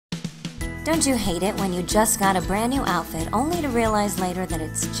Don't you hate it when you just got a brand new outfit only to realize later that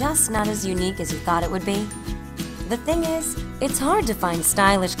it's just not as unique as you thought it would be? The thing is, it's hard to find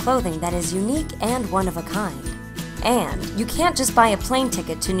stylish clothing that is unique and one of a kind. And you can't just buy a plane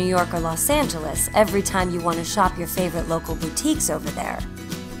ticket to New York or Los Angeles every time you want to shop your favorite local boutiques over there.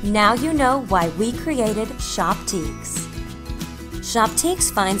 Now you know why we created Shoptiques.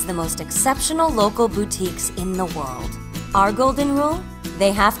 Shoptiques finds the most exceptional local boutiques in the world. Our golden rule?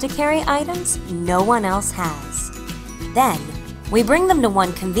 They have to carry items no one else has. Then, we bring them to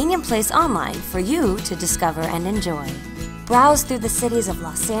one convenient place online for you to discover and enjoy. Browse through the cities of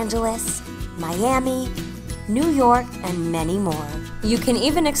Los Angeles, Miami, New York, and many more. You can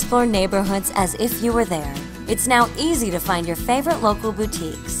even explore neighborhoods as if you were there. It's now easy to find your favorite local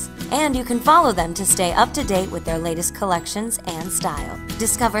boutiques, and you can follow them to stay up to date with their latest collections and style.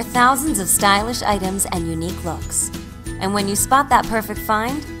 Discover thousands of stylish items and unique looks. And when you spot that perfect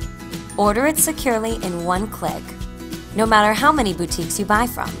find, order it securely in one click, no matter how many boutiques you buy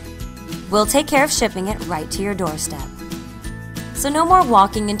from. We'll take care of shipping it right to your doorstep. So no more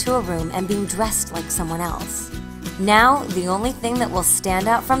walking into a room and being dressed like someone else. Now, the only thing that will stand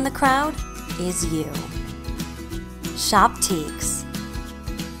out from the crowd is you. Shoptiques.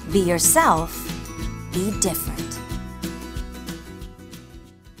 Be yourself, be different.